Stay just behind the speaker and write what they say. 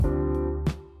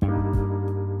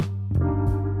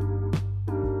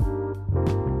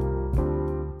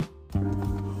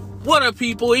What up,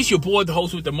 people? It's your boy, the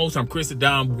host with the most. I'm Chris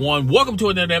Adam One. Welcome to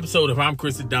another episode of I'm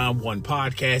Chris Adam One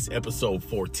podcast, episode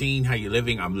 14. How you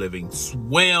living? I'm living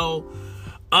swell.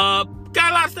 Got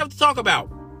a lot of stuff to talk about.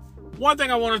 One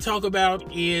thing I want to talk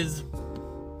about is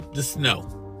the snow.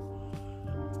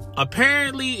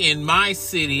 Apparently, in my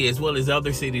city, as well as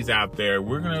other cities out there,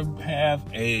 we're gonna have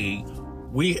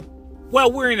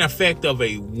we're in effect of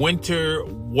a winter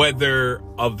weather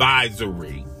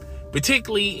advisory.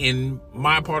 Particularly in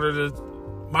my part of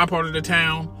the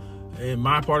town, in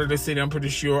my part of the city, I'm pretty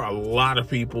sure a lot of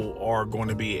people are going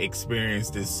to be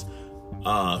experiencing this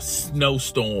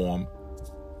snowstorm,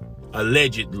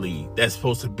 allegedly, that's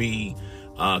supposed to be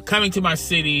coming to my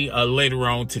city later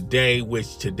on today,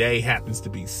 which today happens to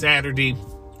be Saturday.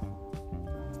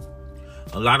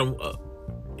 A lot of,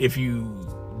 if you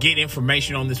get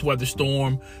information on this weather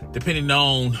storm, depending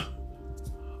on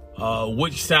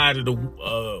which side of the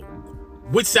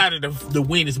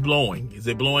wind is blowing. Is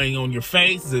it blowing on your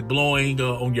face? Is it blowing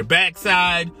on your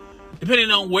backside? Depending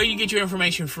on where you get your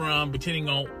information from, depending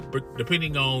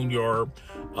on your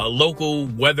local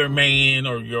weatherman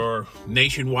or your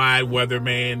nationwide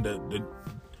weatherman, the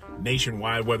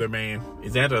nationwide weatherman.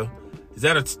 Is that a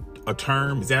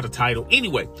term? Is that a title?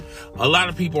 Anyway, a lot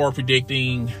of people are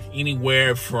predicting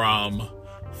anywhere from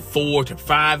 4 to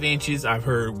 5 inches. I've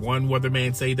heard one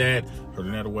weatherman say that. Heard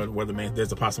another weatherman.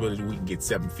 There's a possibility we can get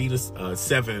 7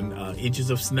 inches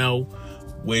of snow,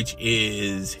 which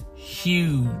is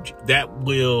huge. That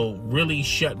will really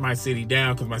shut my city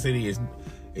down because my city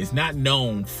is not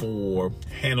known for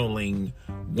handling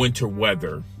winter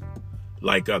weather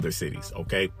like other cities.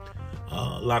 Okay,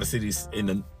 a lot of cities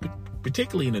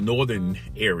particularly in the northern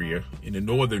area, in the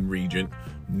northern region,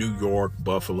 New York,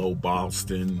 Buffalo,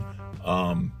 Boston,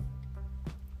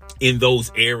 in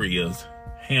those areas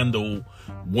handle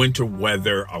winter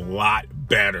weather a lot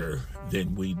better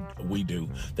than we do.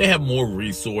 They have more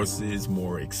resources,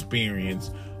 more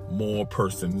experience, more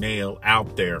personnel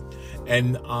out there.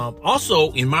 And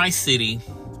also in my city,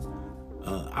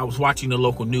 I was watching the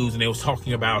local news and they was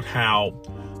talking about how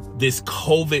this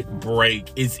COVID break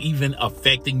is even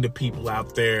affecting the people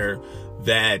out there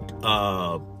that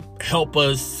help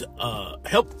us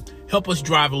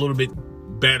drive a little bit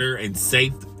better and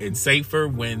safer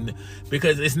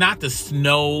because it's not the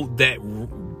snow that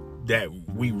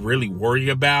we really worry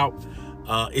about.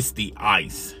 It's the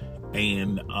ice,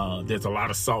 and there's a lot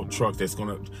of salt trucks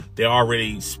they're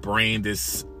already spraying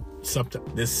this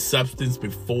substance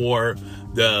before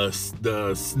the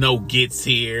snow gets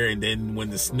here, and then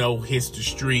when the snow hits the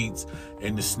streets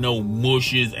and the snow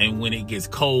mushes, and when it gets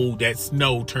cold, that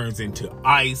snow turns into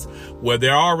ice, where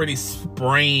they're already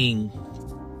spraying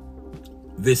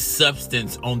this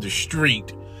substance on the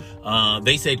street.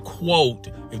 They said, quote,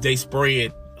 if they spray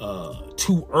it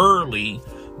too early,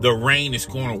 the rain is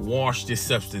going to wash this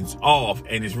substance off,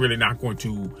 and it's really not going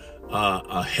to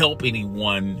help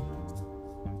anyone,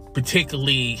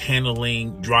 particularly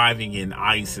driving in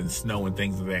ice and snow and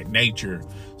things of that nature.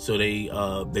 So they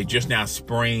just now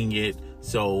spraying it.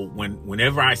 So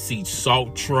whenever I see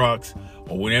salt trucks,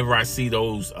 or whenever I see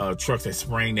those trucks that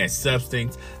spraying that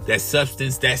substance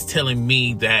that's telling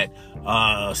me that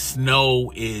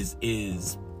snow is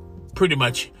pretty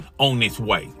much on its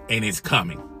way and it's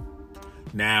coming.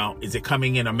 Now, is it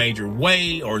coming in a major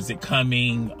way, or is it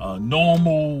coming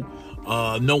normal?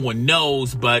 No one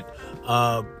knows, but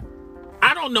I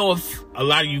don't know if a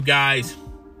lot of you guys,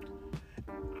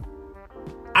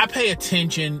 I pay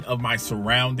attention of my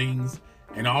surroundings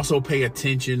and also pay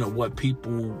attention of what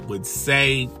people would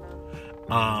say.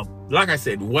 Like I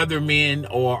said, weathermen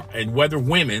and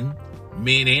weatherwomen,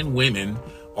 men and women,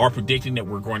 are predicting that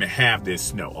we're going to have this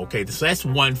snow. Okay, so that's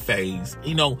one phase,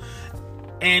 and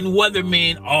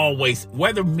weathermen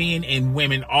and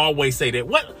women always say that.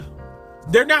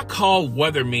 They're not called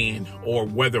weathermen or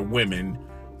weatherwomen.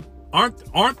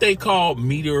 Aren't they called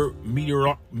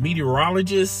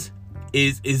meteorologists?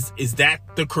 Is that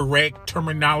the correct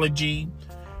terminology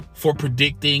for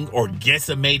predicting or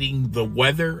guesstimating the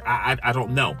weather? I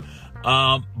don't know.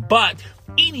 But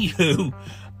anywho,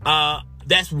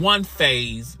 that's one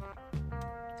phase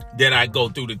that I go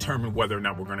through to determine whether or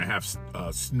not we're going to have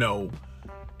snow,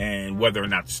 and whether or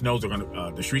not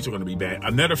the streets are going to be bad.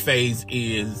 Another phase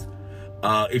is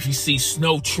if you see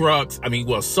salt trucks and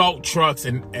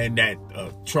that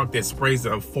truck that sprays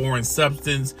a foreign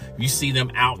substance, you see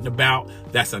them out and about.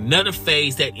 That's another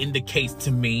phase that indicates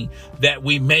to me that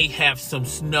we may have some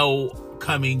snow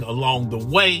coming along the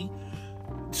way.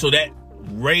 So that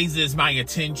raises my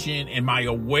attention and my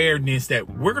awareness that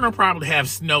we're going to probably have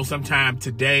snow sometime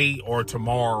today or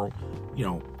tomorrow,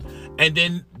 And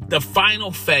then the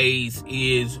final phase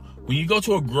is when you go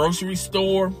to a grocery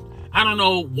store, I don't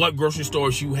know what grocery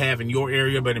stores you have in your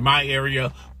area, but in my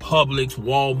area, Publix,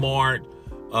 Walmart,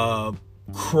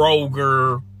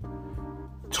 Kroger,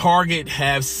 Target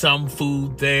have some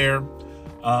food there,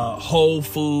 Whole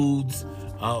Foods.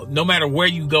 No matter where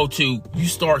you go to, you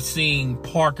start seeing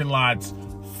parking lots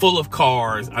full of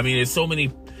cars. I mean, there's so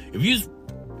many.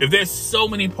 If there's so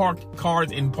many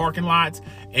cars in parking lots,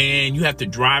 and you have to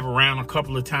drive around a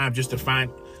couple of times just to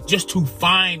find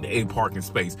a parking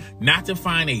space, not to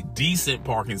find a decent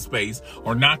parking space,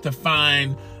 or not to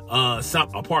find a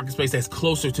parking space that's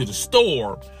closer to the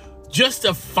store, just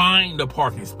to find a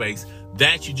parking space,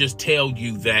 that should just tell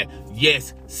you that,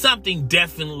 yes, something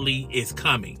definitely is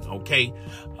coming, okay?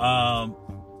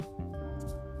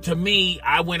 To me,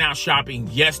 I went out shopping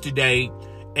yesterday,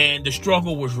 and the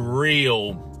struggle was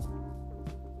real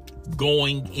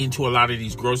going into a lot of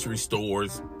these grocery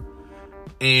stores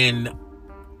and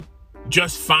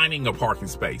just finding a parking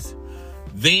space.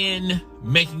 Then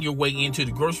making your way into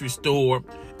the grocery store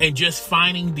and just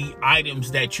finding the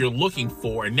items that you're looking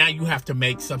for. And now you have to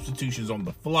make substitutions on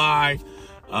the fly.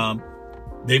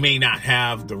 They may not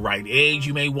have the right eggs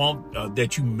you may want,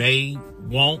 that you may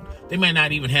want. They may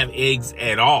not even have eggs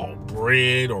at all,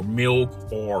 bread or milk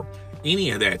or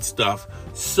any of that stuff.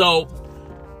 So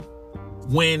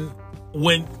when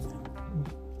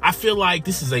I feel like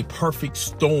this is a perfect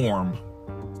storm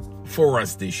for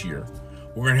us this year.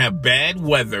 We're going to have bad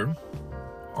weather,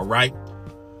 all right?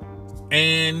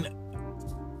 And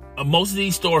most of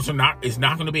these stores is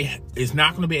not going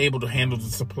to be able to handle the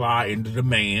supply and the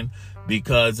demand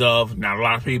because of not a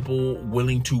lot of people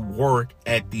willing to work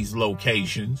at these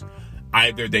locations.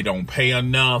 Either they don't pay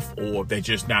enough, or they're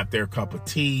just not their cup of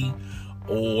tea,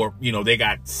 or they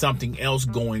got something else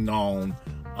going on,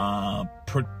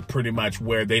 pretty much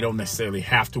where they don't necessarily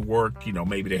have to work.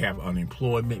 Maybe they have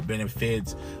unemployment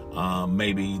benefits.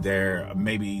 Maybe the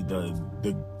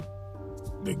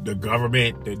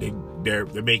government,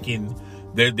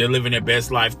 they're living their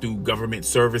best life through government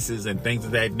services and things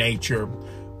of that nature,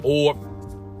 or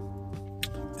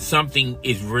something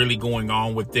is really going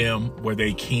on with them where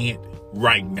they can't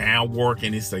right now work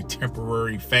and it's a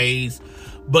temporary phase.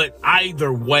 But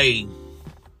either way,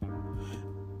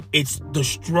 the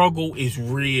struggle is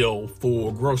real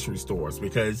for grocery stores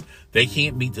because they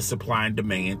can't meet the supply and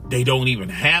demand. They don't even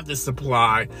have the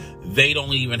supply. They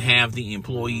don't even have the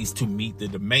employees to meet the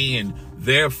demand.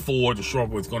 Therefore, the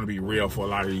struggle is going to be real for a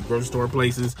lot of these grocery store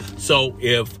places. So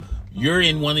if you're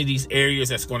in one of these areas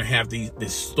that's going to have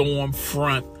this storm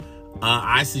front,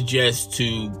 I suggest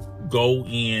to go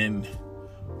in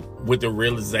with the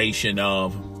realization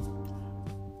of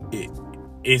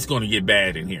it's going to get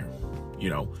bad in here.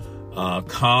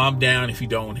 Calm down if you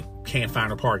can't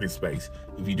find a parking space.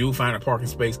 If you do find a parking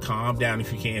space, calm down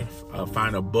if you can't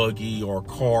find a buggy or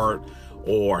cart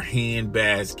or hand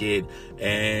basket,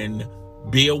 and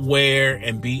be aware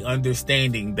and be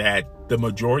understanding that the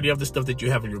majority of the stuff that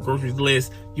you have on your groceries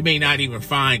list, you may not even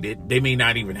find it. They may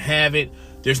not even have it.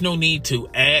 There's no need to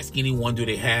ask anyone, do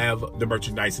they have the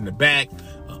merchandise in the back?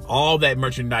 All that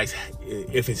merchandise,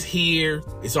 if it's here,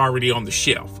 it's already on the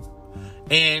shelf.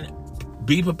 And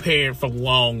be prepared for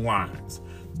long lines.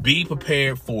 Be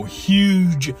prepared for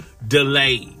huge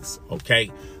delays,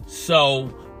 okay?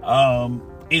 So,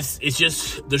 it's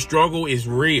just, the struggle is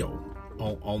real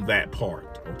on that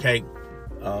part, okay?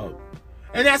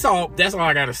 And that's all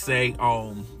I gotta say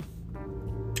on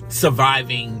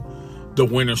surviving the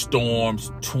winter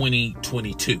storms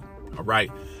 2022, all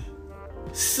right?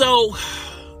 So,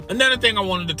 another thing I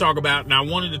wanted to talk about, and I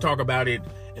wanted to talk about it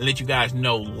and let you guys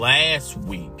know last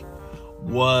week,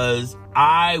 was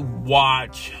I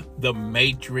watched The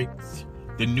Matrix,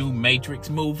 the new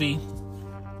Matrix movie.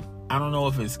 I don't know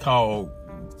if it's called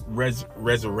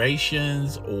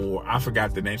Resurrections, or I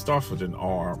forgot the name. Starts with an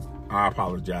R. I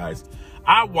apologize.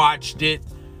 I watched it,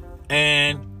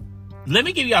 and let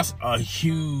me give you guys a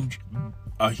huge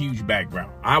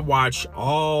background. I watched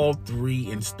all 3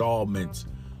 installments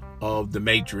of the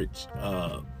Matrix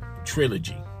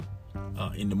trilogy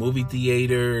in the movie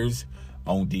theaters,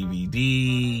 on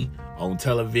DVD, on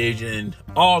television.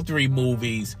 All 3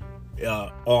 movies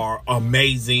are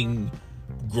amazing,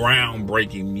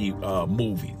 groundbreaking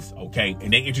movies, okay?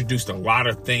 And they introduced a lot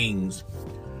of things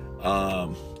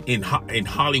in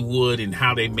Hollywood and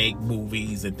how they make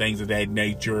movies and things of that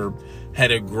nature.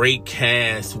 Had a great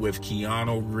cast with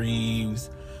Keanu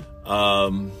Reeves.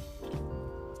 I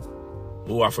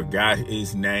forgot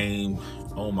his name.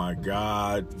 Oh my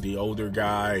God, the older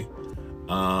guy.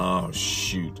 I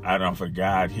don't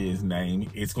forgot his name.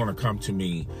 It's gonna come to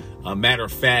me. Matter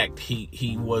of fact,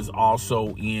 he was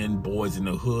also in Boys in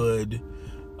the Hood.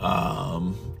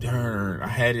 Darn, I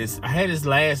had his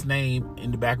last name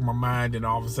in the back of my mind, and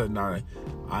all of a sudden I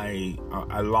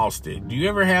lost it. Do you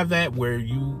ever have that where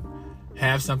you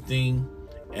have something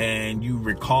and you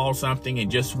recall something,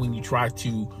 and just when you try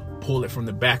to pull it from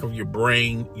the back of your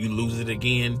brain, you lose it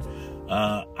again?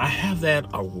 I have that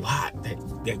a lot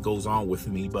that goes on with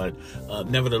me, but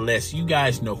nevertheless, you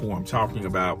guys know who I'm talking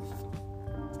about.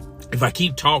 If I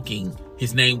keep talking,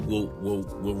 his name will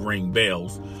ring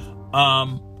bells.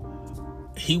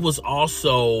 He was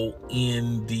also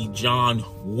in the John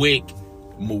Wick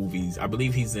movies. I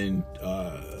believe he's in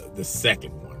the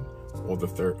second one or the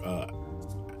third.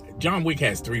 John Wick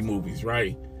has 3 movies,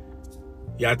 right?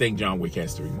 Yeah, I think John Wick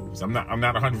has 3 movies. I'm not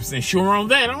 100% sure on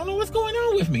that. I don't know what's going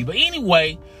on with me. But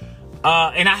anyway,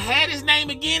 and I had his name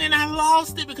again and I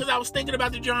lost it because I was thinking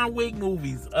about the John Wick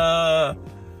movies.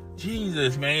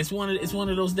 Jesus, man, it's one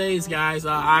of those days, guys.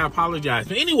 I apologize.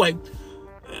 But anyway,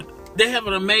 they have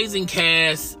an amazing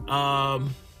cast,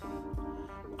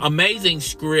 amazing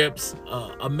scripts,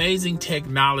 amazing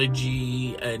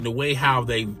technology, and the way how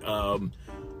they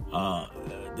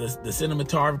the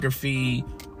cinematography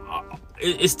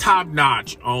is top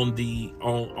notch on the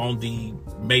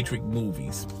Matrix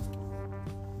movies.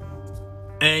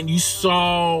 And you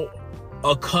saw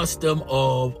a glimpse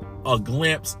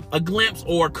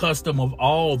or a custom of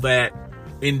all that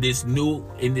in this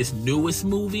newest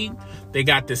movie. They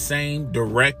got the same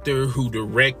director who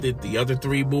directed the other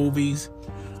 3 movies.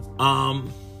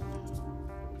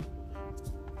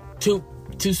 To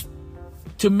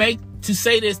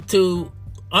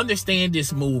understand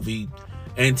this movie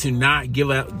and to not give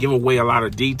away a lot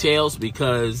of details,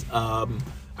 because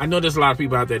I know there's a lot of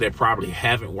people out there that probably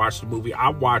haven't watched the movie. I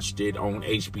watched it on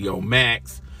HBO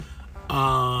Max.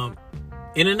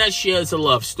 In a nutshell, it's a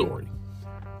love story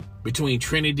between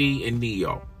Trinity and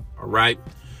Neo. All right.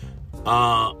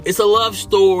 It's a love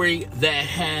story that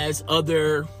has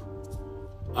other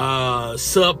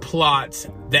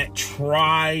subplots that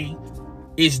try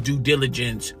its due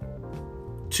diligence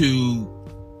to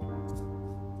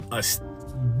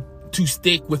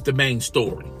stick with the main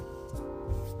story.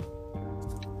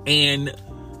 And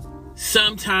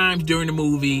sometimes during the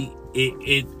movie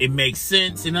it makes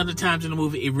sense, and other times in the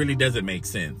movie it really doesn't make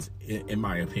sense, in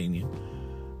my opinion.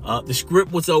 The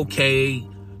script was okay.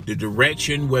 The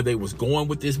direction where they was going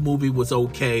with this movie was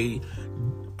okay.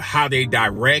 How they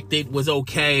directed was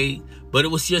okay, but it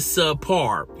was just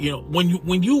subpar. You know,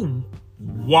 when you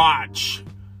watch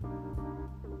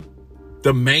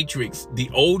the Matrix, the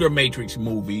older Matrix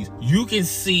movies, you can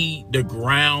see the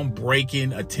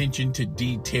groundbreaking attention to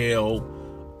detail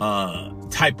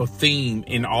type of theme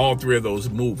in all 3 of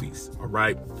those movies. All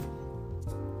right.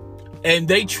 And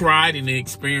they tried and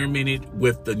experimented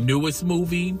with the newest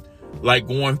movie, like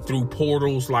going through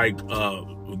portals,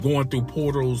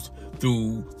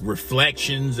 through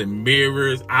reflections and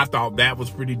mirrors. I thought that was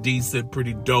pretty decent,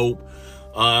 pretty dope.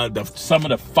 Some of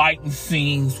the fighting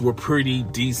scenes were pretty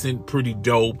decent, pretty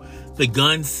dope. The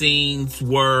gun scenes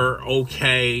were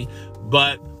okay,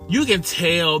 but you can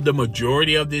tell the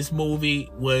majority of this movie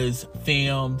was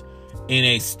filmed in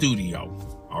a studio.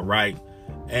 All right.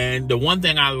 And the one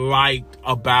thing I liked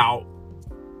about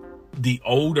the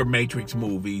older Matrix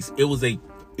movies, it was a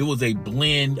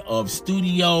blend of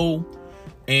studio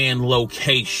and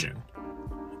location.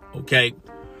 Okay.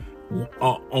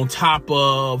 On top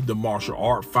of the martial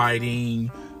art fighting,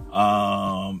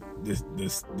 the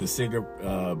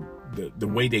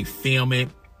way they film it,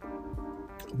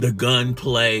 the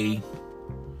gunplay,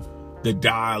 the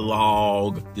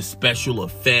dialogue, the special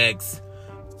effects,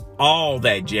 all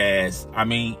that jazz. I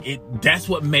mean, that's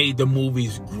what made the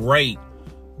movies great.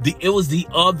 It was the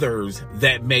others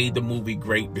that made the movie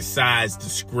great, besides the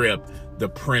script, the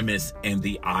premise, and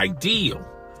the ideal.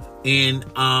 And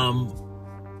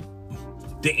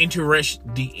the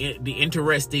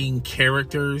interesting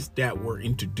characters that were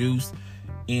introduced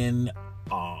in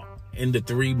the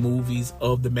 3 movies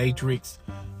of the Matrix,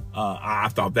 I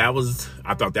thought that was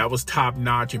top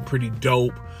notch and pretty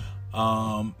dope.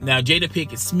 Now Jada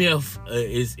Pinkett Smith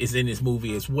is in this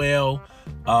movie as well,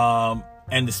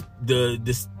 and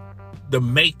the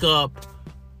makeup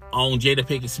on Jada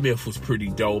Pinkett Smith was pretty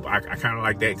dope. I kind of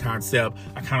like that concept.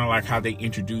 I kind of like how they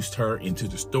introduced her into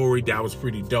the story. That was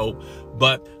pretty dope.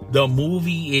 But the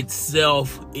movie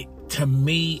itself, to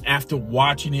me, after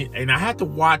watching it, and I had to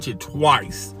watch it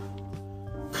twice,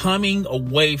 coming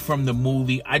away from the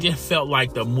movie, I just felt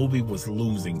like the movie was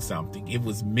losing something. It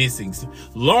was missing.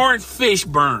 Lawrence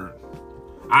Fishburne.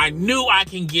 I knew I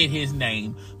can get his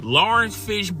name. Lawrence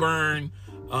Fishburne,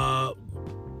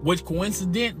 which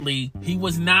coincidentally, he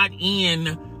was not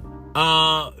in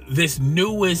this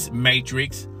newest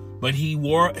Matrix, but he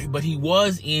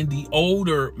was in the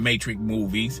older Matrix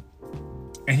movies,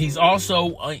 and he's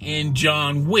also in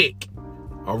John Wick.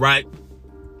 All right.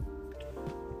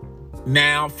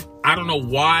 Now, I don't know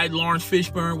why Lawrence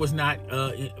Fishburne was not,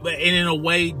 and in a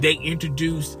way, they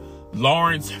introduced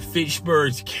Lawrence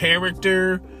Fishburne's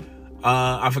character.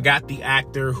 I forgot the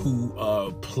actor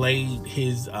who played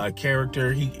his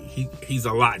character. He's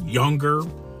a lot younger.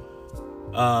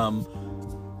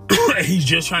 He's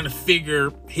just trying to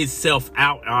figure himself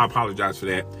out. I apologize for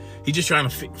that. He's just trying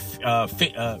to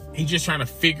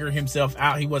figure himself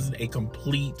out. He wasn't a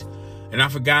complete, and I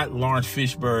forgot Lawrence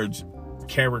Fishburne's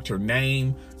character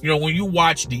name. You know, when you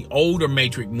watch the older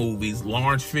Matrix movies,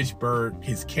 Lawrence Fishburne,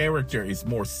 his character is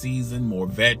more seasoned, more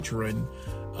veteran,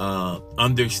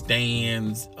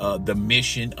 understands the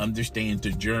mission, understands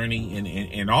the journey,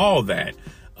 and all that.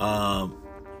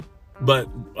 But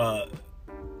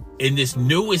in this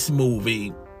newest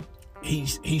movie,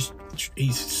 he's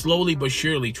slowly but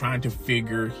surely trying to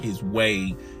figure his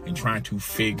way and trying to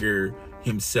figure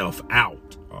himself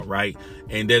out. All right.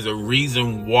 And there's a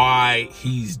reason why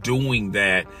he's doing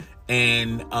that.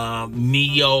 And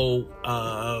Neo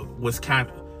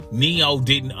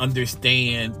didn't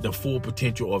understand the full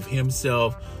potential of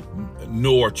himself,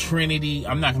 nor Trinity.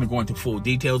 I'm not going to go into full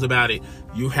details about it.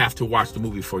 You have to watch the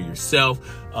movie for yourself.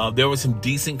 There were some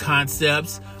decent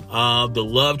concepts. The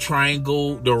love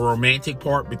triangle, the romantic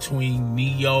part between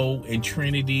Neo and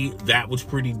Trinity, that was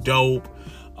pretty dope.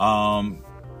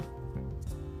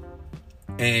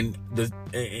 And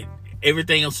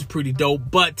everything else is pretty dope.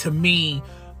 But to me,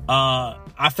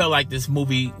 I felt like this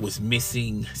movie was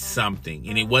missing something,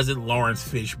 and it wasn't Lawrence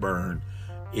Fishburne.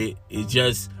 It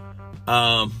was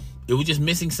just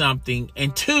missing something.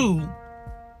 And two,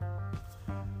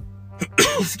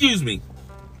 excuse me,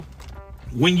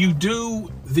 when you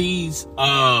do these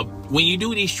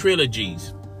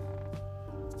trilogies,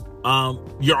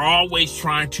 you're always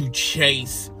trying to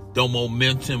chase the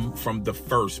momentum from the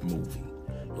first movie.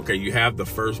 Okay, you have the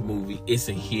first movie, it's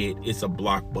a hit, it's a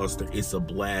blockbuster, it's a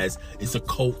blast, it's a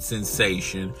cult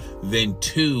sensation. Then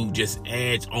two just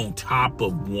adds on top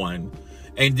of one.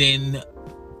 And then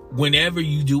whenever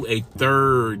you do a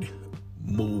third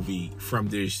movie from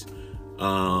this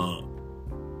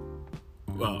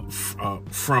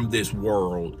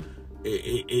world,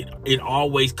 it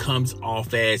always comes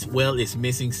off as, well, it's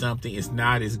missing something, it's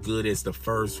not as good as the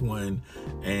first one.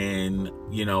 And,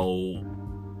 you know,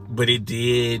 but it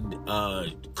did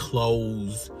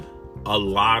close a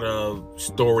lot of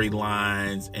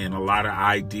storylines and a lot of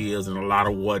ideas and a lot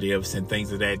of what ifs and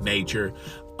things of that nature.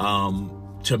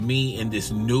 To me, in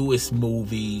this newest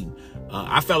movie,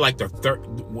 I felt like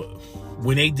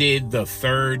when they did the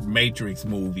third Matrix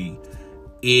movie,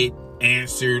 it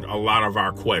answered a lot of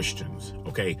our questions.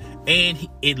 Okay, and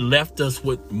it left us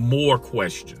with more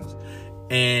questions.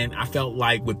 And I felt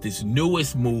like with this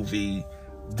newest movie,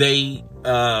 they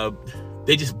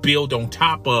just build on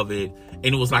top of it, and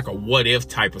it was like a what if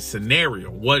type of scenario.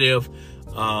 What if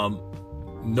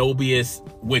Mobius,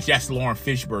 which that's Lawrence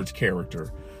Fishburne's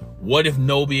character, what if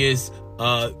Mobius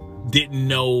didn't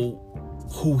know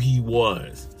who he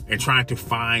was and trying to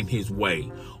find his way?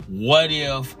 What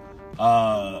if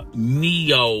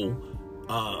Neo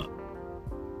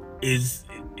is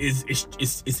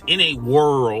in a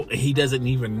world and he doesn't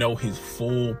even know his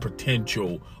full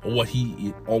potential or what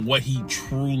he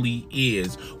truly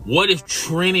is? What if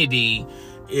Trinity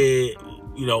is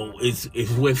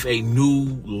with a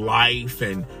new life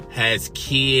and has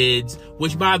kids?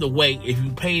 Which, by the way, if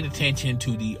you paid attention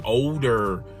to the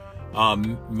older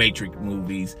Matrix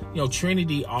movies,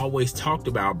 Trinity always talked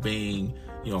about being,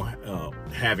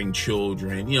 having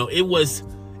children. It was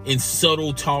in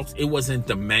subtle talks. It wasn't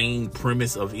the main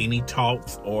premise of any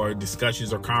talks or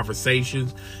discussions or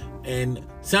conversations. And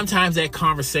sometimes that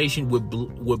conversation would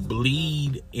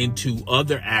bleed into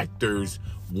other actors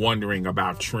wondering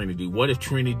about Trinity. What if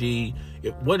Trinity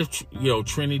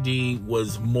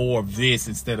was more of this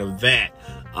instead of that?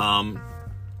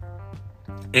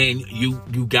 And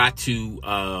you got to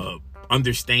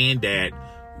understand that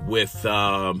with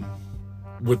the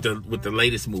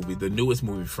latest movie, the newest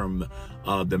movie from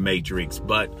the Matrix.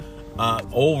 But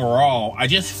overall, I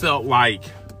just felt like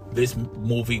this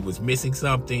movie was missing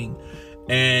something.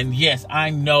 And yes, I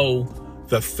know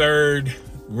the third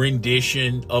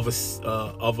rendition of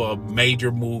a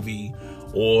major movie,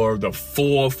 or the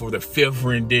fourth or the fifth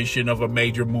rendition of a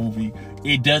major movie,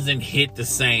 it doesn't hit the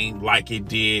same like it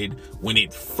did when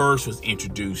it first was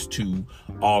introduced to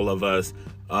all of us.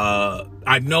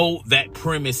 I know that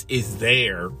premise is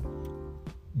there,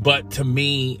 but to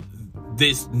me,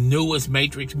 this newest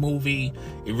Matrix movie,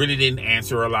 it really didn't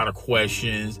answer a lot of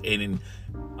questions, and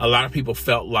a lot of people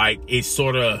felt like it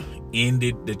sort of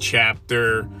ended the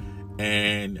chapter,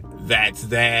 and that's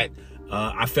that.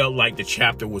 I felt like the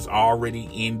chapter was already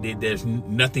ended. There's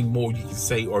nothing more you can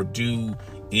say or do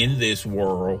in this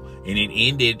world, and it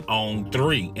ended on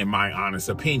 3, in my honest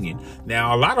opinion.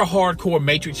 Now, a lot of hardcore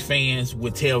Matrix fans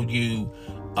would tell you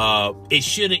it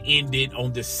should have ended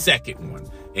on the second one,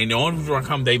 and the only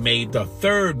reason they made the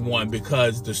third one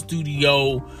because the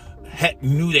studio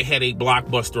knew they had a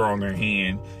blockbuster on their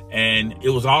hand, and it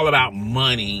was all about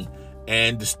money,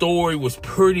 and the story was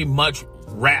pretty much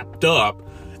wrapped up,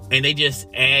 and they just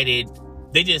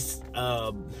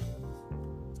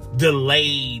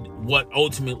delayed what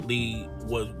ultimately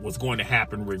was going to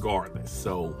happen regardless.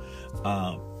 So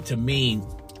to me,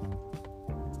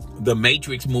 the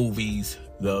Matrix movies,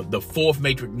 the fourth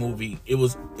Matrix movie, it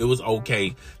was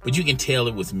okay, but you can tell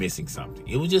it was missing something.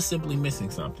 It was just simply missing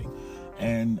something.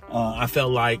 And I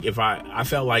felt like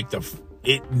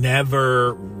it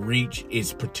never reached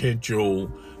its potential.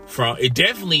 It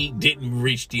definitely didn't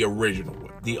reach the original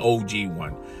one, the OG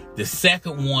one. The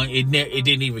second one, it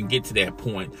didn't even get to that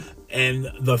point. And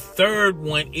the third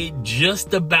one, it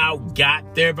just about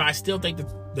got there, but I still think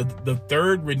the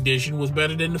third rendition was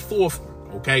better than the fourth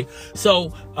one, okay?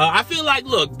 So I feel like,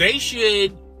 look, they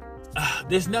should,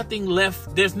 there's nothing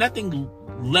left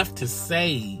to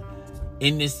say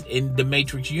in the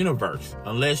Matrix universe,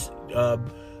 unless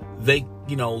they,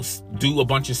 do a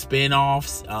bunch of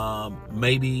spin-offs,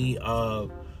 maybe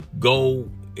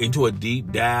go into a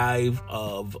deep dive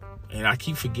of, and I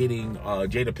keep forgetting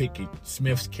Jada Pinkett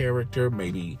Smith's character.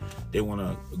 Maybe they want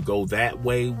to go that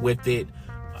way with it,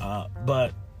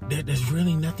 but there's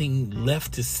really nothing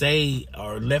left to say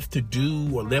or left to do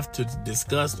or left to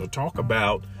discuss or talk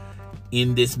about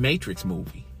in this Matrix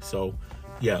movie. So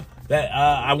yeah, that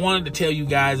I wanted to tell you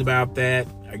guys about that.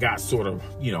 I got sort of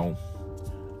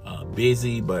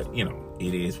busy, but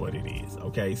it is what it is.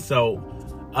 Okay, so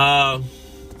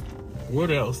what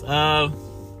else?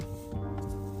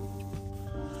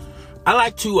 I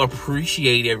like to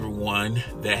appreciate everyone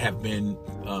that have been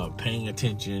paying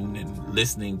attention and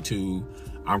listening to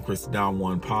I'm Chris Don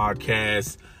One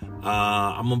podcast.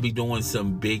 I'm gonna be doing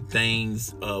some big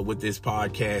things with this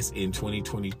podcast in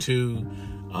 2022.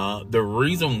 The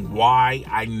reason why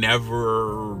I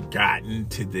never gotten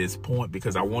to this point,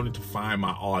 because I wanted to find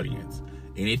my audience,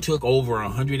 and it took over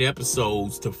 100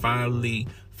 episodes to finally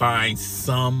find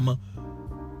some.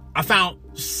 I found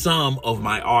some of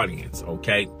my audience.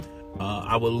 Okay,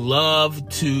 I would love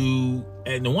to,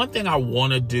 and the one thing I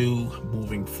want to do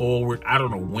moving forward, I don't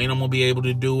know when I'm gonna be able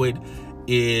to do it,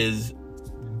 is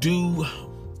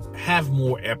have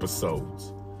more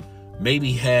episodes.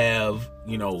 Maybe have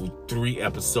 3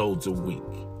 episodes a week.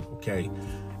 Okay,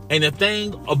 and the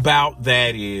thing about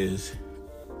that is,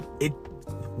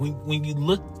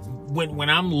 when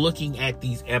I'm looking at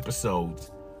these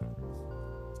episodes,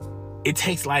 it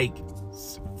takes like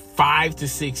 5 to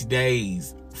 6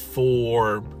 days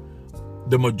for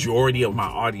the majority of my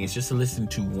audience just to listen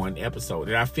to one episode.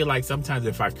 And I feel like sometimes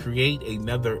if I create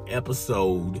another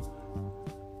episode,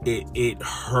 it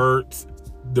hurts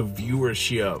the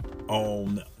viewership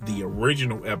on the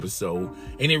original episode,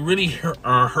 and it really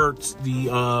hurts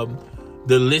the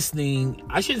listening.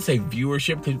 I shouldn't say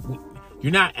viewership, because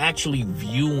you're not actually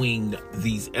viewing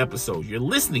these episodes, you're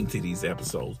listening to these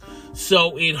episodes.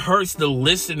 So it hurts the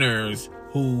listeners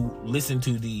who listen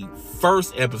to the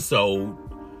first episode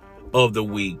of the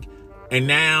week, and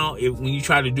now when you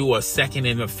try to do a second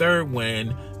and a third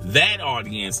one, that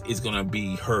audience is going to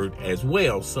be hurt as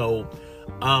well. So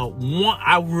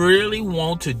I really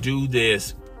want to do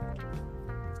this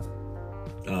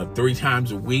 3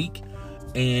 times a week,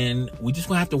 and we just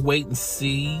gonna have to wait and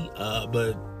see.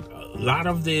 But a lot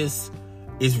of this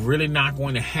is really not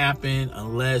going to happen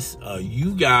unless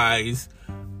you guys.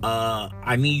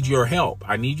 I need your help.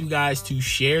 I need you guys to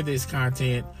share this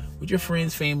content with your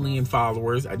friends, family, and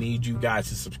followers. I need you guys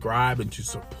to subscribe and to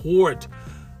support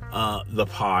the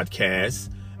podcast,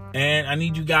 and I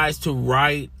need you guys to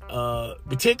write.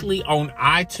 Particularly on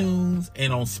iTunes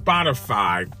and on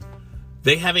Spotify,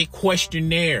 they have a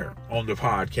questionnaire on the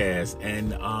podcast,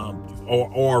 and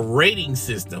or a rating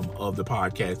system of the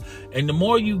podcast. And the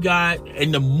more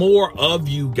of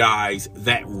you guys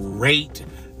that rate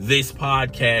this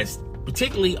podcast,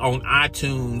 particularly on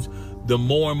iTunes, the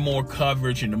more and more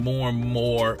coverage and the more and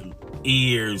more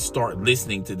ears start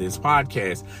listening to this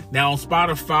podcast. Now on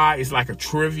Spotify, it's like a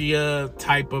trivia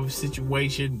type of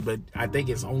situation, but I think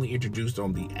it's only introduced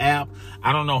on the app.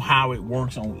 I don't know how it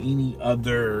works on any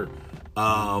other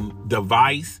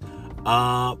device.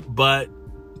 But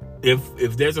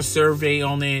if there's a survey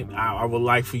on it, I would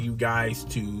like for you guys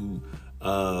to,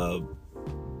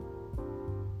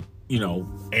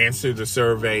 answer the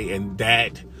survey, and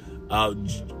that,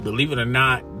 believe it or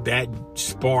not, that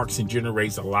sparks and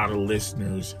generates a lot of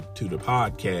listeners to the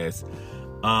podcast.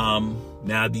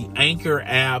 Now the Anchor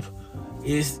app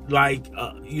is like,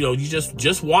 you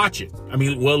just watch it.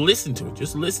 Listen to it.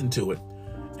 Just listen to it.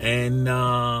 And,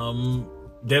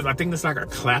 I think there's like a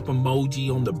clap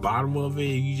emoji on the bottom of it.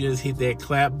 You just hit that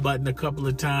clap button a couple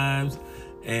of times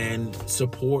and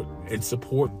support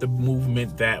the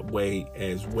movement that way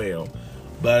as well.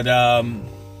 But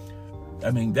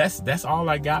that's all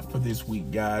I got for this week,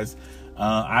 guys.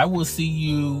 I will see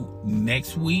you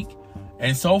next week.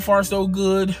 And so far so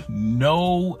good.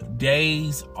 No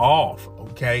days off.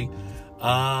 Okay.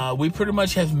 We pretty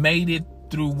much have made it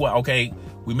through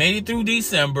we made it through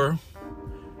December.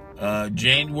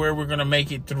 January, we're going to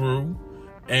make it through.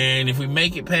 And if we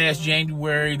make it past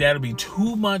January, that'll be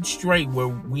 2 months straight where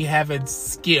we haven't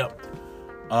skipped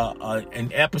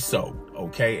an episode.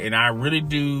 Okay. And I really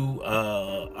do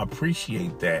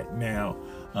appreciate that. Now,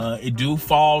 it do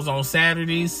falls on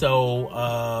Saturdays.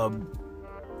 So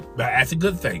that's a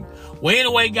good thing. Well,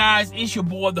 anyway, guys, it's your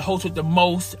boy, the host with the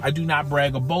most. I do not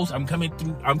brag or boast. I'm coming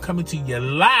to you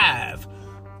live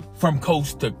from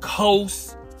coast to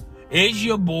coast. It's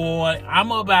your boy.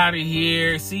 I'm up out of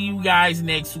here. See you guys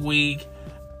next week.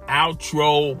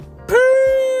 Outro.